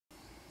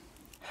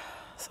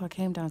So I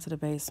came down to the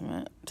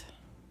basement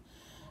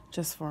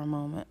just for a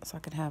moment so I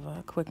could have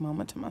a quick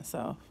moment to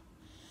myself.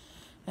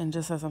 And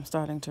just as I'm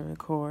starting to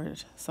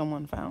record,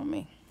 someone found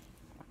me.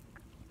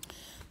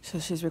 So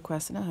she's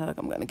requesting a hug.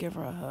 I'm going to give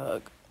her a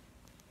hug.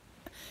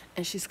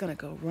 And she's going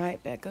to go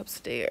right back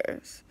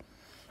upstairs.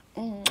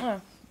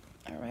 Mwah.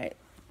 All right.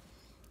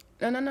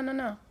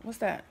 No. What's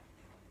that?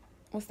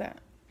 What's that?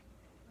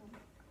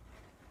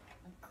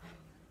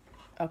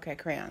 Okay,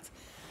 crayons.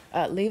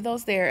 Leave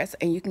those there,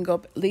 and you can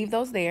go. Leave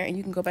those there, and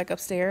you can go back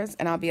upstairs,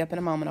 and I'll be up in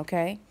a moment,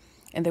 okay?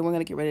 And then we're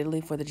gonna get ready to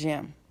leave for the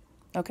gym,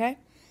 okay?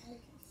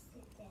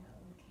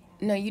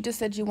 No, you just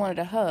said you wanted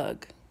a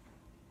hug.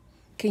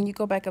 Can you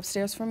go back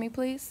upstairs for me,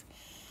 please?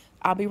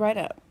 I'll be right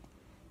up.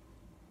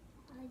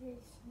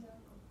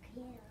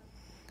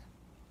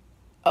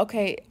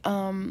 Okay.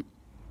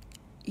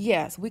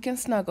 Yes, we can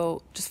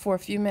snuggle just for a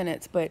few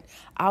minutes, but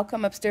I'll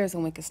come upstairs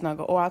and we can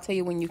snuggle, or I'll tell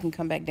you when you can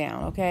come back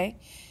down, okay?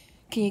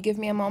 Can you give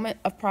me a moment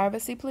of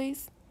privacy,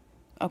 please?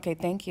 Okay,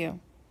 thank you.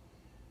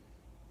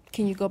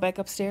 Can you go back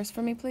upstairs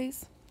for me,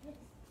 please?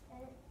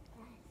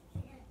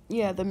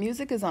 Yeah, the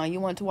music is on.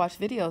 You want to watch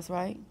videos,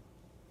 right?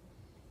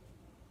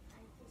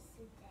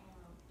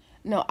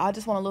 No, I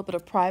just want a little bit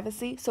of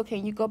privacy. So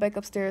can you go back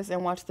upstairs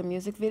and watch the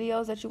music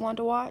videos that you want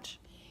to watch?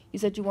 You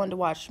said you wanted to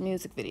watch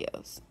music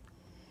videos.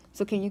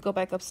 So can you go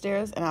back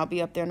upstairs and I'll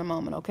be up there in a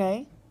moment,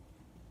 okay?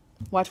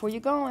 Watch where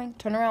you're going.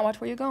 Turn around, watch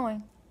where you're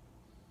going.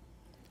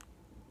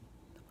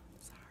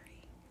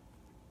 Sorry.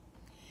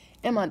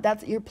 Emma,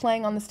 you're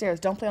playing on the stairs.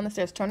 Don't play on the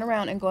stairs. Turn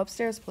around and go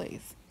upstairs,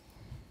 please.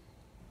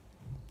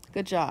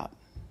 Good job.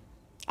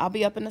 I'll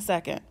be up in a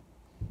second.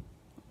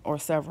 Or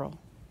several.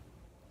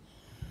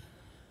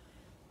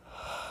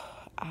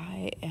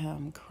 I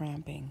am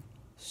cramping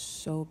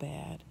so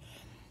bad.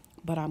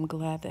 But I'm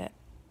glad that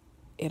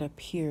it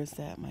appears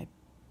that my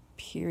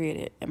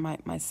period and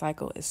my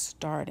cycle is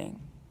starting.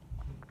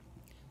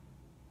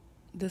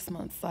 This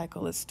month's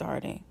cycle is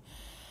starting.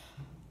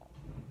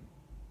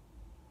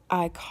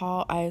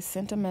 I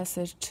sent a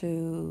message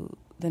to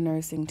the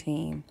nursing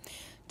team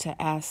to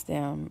ask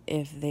them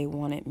if they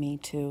wanted me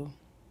to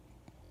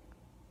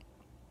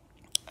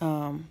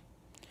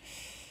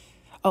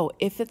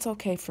if it's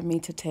okay for me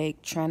to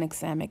take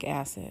tranexamic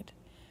acid.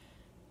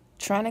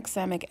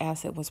 Tranexamic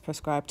acid was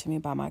prescribed to me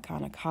by my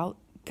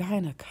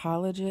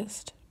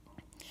gynecologist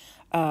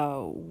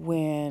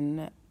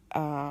when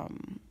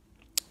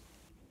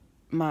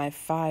my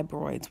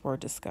fibroids were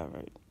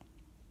discovered.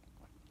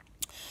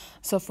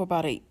 So for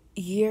about a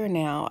year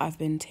now, I've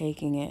been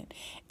taking it,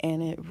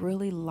 and it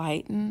really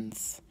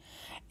lightens,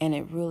 and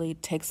it really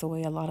takes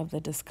away a lot of the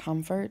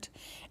discomfort,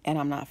 and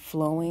I'm not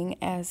flowing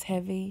as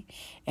heavy,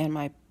 and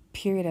my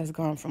period has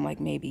gone from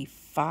like maybe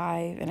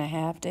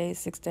 5.5 days,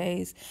 6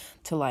 days,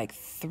 to like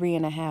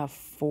 3.5,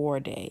 4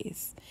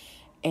 days.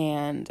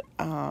 And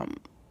I'm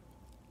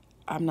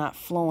not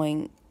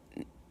flowing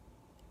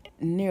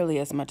nearly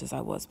as much as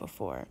I was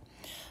before.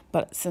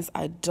 But since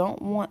I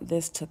don't want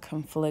this to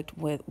conflict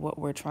with what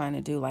we're trying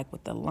to do, like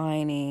with the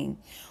lining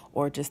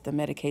or just the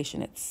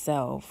medication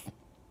itself,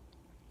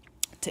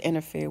 to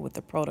interfere with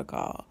the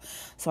protocol.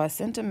 So I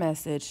sent a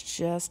message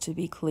just to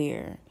be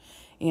clear,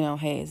 you know,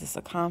 hey, is this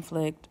a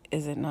conflict?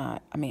 Is it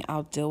not? I mean,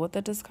 I'll deal with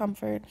the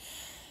discomfort.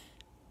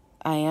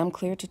 I am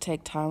clear to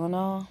take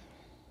Tylenol.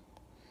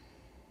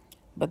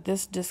 But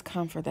this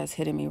discomfort that's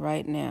hitting me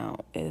right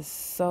now is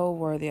so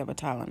worthy of a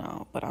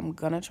Tylenol. But I'm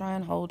going to try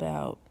and hold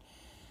out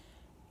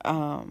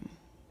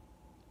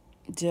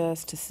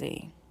just to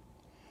see.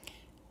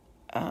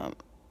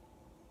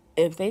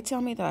 If they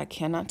tell me that I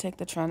cannot take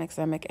the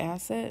tranexamic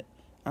acid,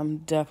 I'm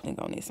definitely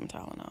going to need some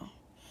Tylenol.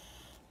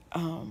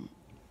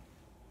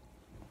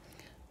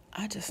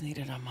 I just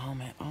needed a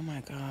moment. Oh,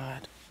 my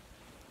God.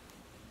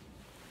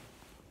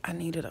 I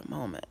needed a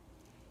moment.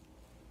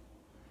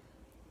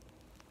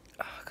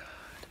 Oh,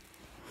 God.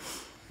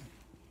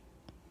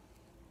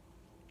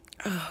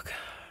 Oh, God.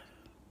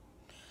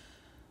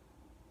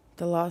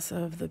 The loss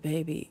of the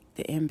baby,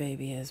 the M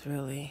baby, is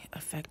really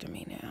affecting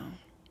me now.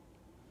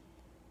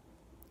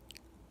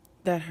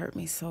 That hurt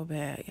me so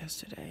bad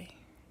yesterday.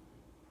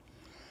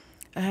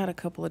 I had a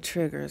couple of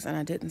triggers and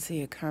I didn't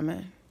see it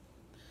coming.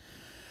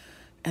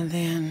 And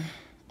then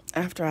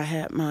after I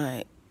had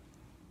my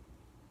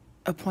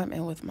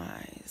appointment with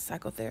my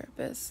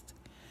psychotherapist,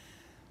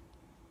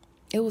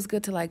 it was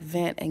good to like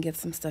vent and get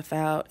some stuff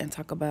out and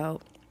talk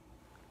about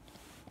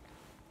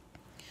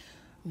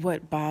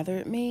what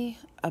bothered me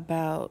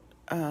about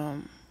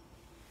a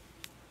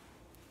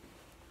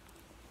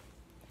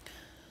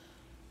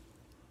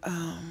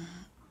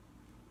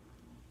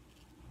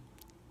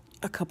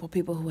couple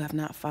people who have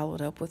not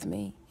followed up with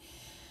me,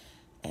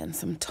 and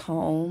some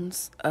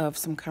tones of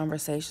some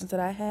conversations that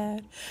I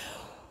had.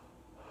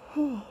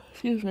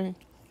 Excuse me.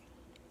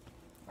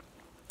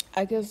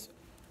 I guess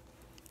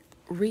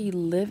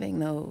reliving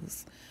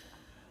those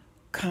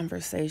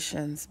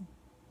conversations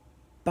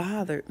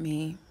bothered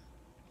me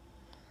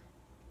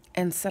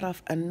and set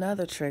off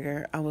another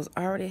trigger. I was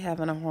already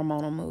having a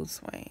hormonal mood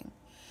swing.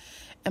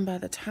 And by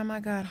the time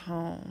I got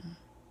home,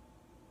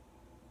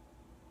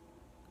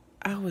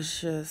 I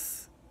was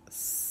just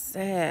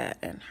sad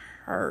and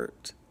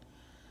hurt.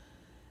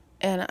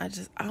 And I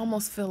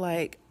almost feel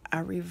like I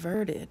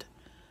reverted.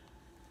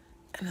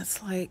 And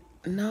it's like,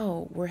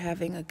 no, we're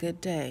having a good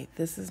day.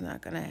 This is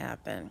not going to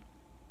happen.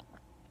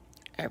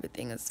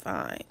 Everything is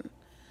fine.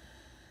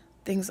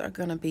 Things are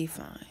going to be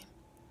fine.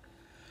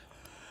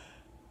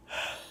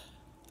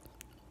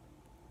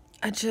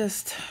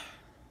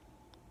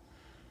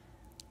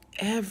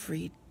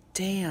 Every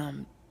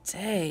damn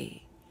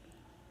day.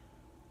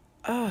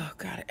 Oh,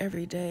 God,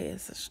 every day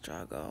is a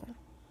struggle.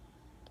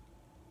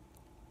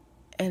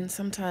 And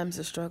sometimes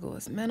the struggle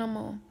is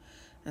minimal,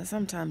 and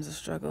sometimes the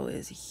struggle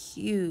is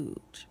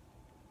huge.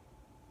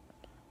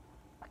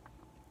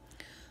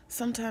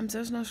 Sometimes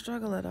there's no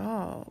struggle at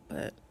all,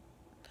 but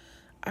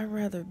I'd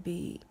rather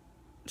be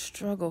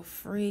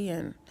struggle-free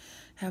and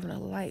having a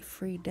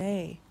light-free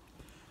day,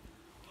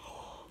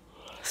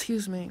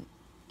 excuse me,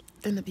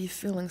 than to be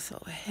feeling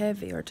so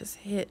heavy or just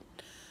hit,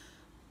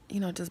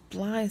 just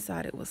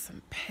blindsided with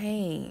some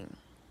pain.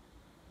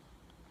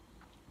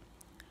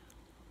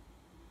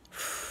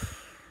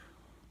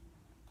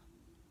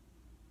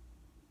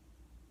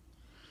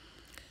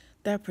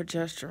 That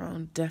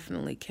progesterone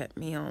definitely kept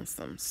me on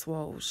some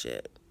swole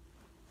shit.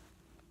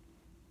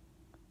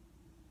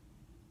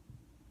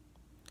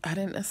 I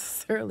didn't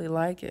necessarily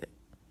like it.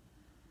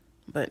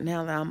 But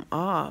now that I'm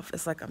off,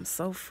 it's like I'm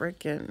such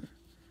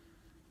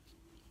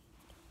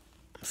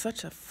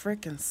a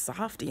freaking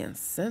softy and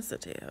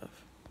sensitive.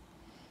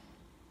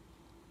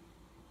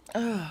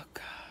 Oh,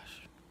 gosh.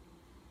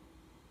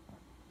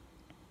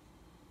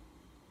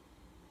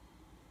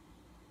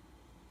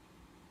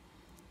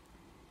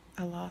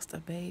 I lost a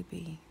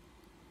baby.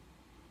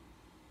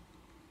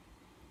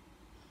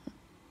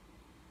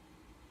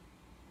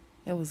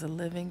 It was a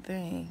living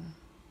thing.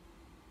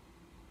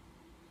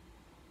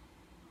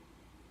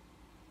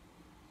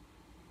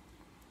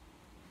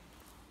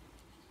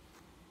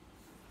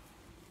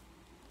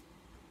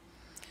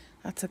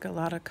 I took a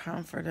lot of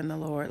comfort in the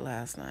Lord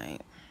last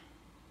night.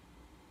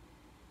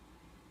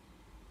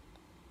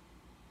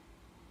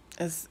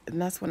 And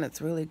that's when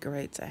it's really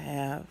great to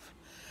have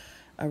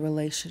a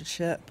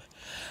relationship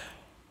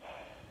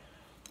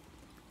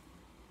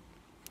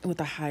with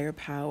a higher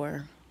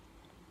power.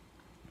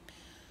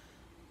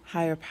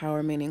 Higher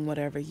power meaning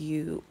whatever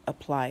you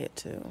apply it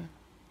to.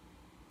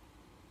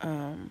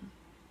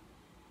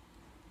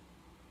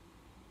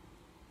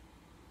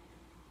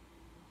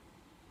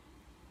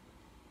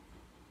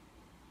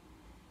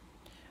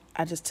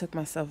 I just took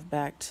myself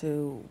back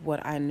to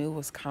what I knew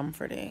was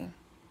comforting.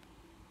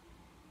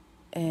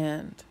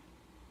 And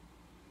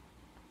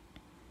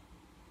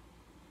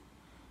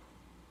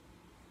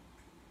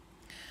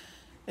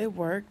it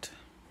worked.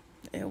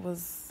 It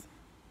was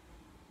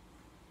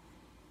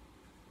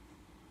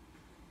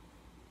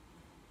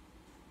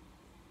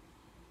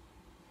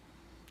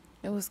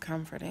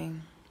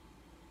comforting.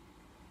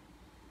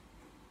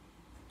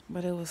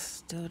 But it was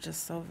still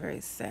just so very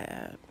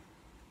sad.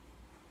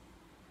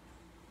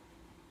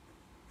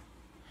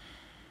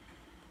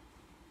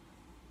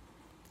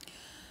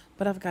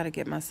 But I've got to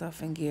get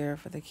myself in gear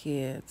for the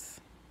kids.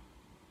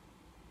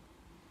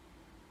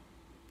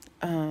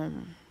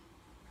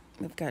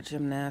 We've got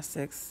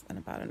gymnastics in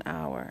about an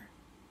hour.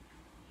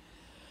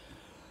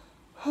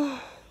 And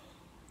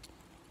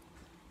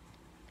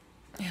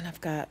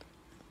I've got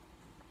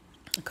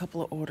a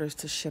couple of orders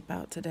to ship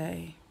out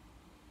today.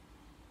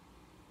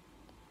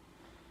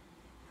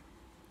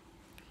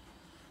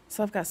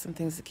 So I've got some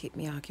things to keep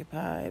me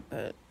occupied,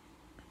 but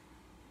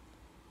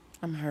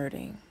I'm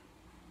hurting.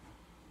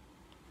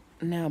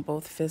 Now,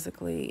 both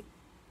physically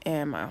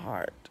and my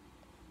heart.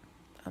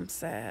 I'm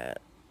sad.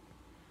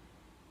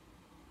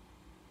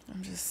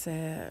 I'm just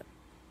sad.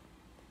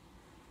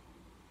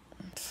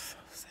 I'm so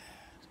sad.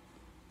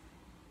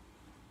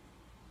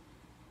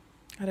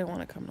 I didn't want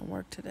to come to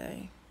work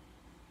today.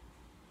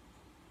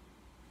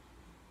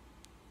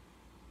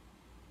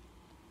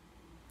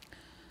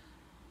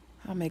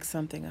 I'll make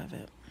something of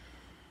it.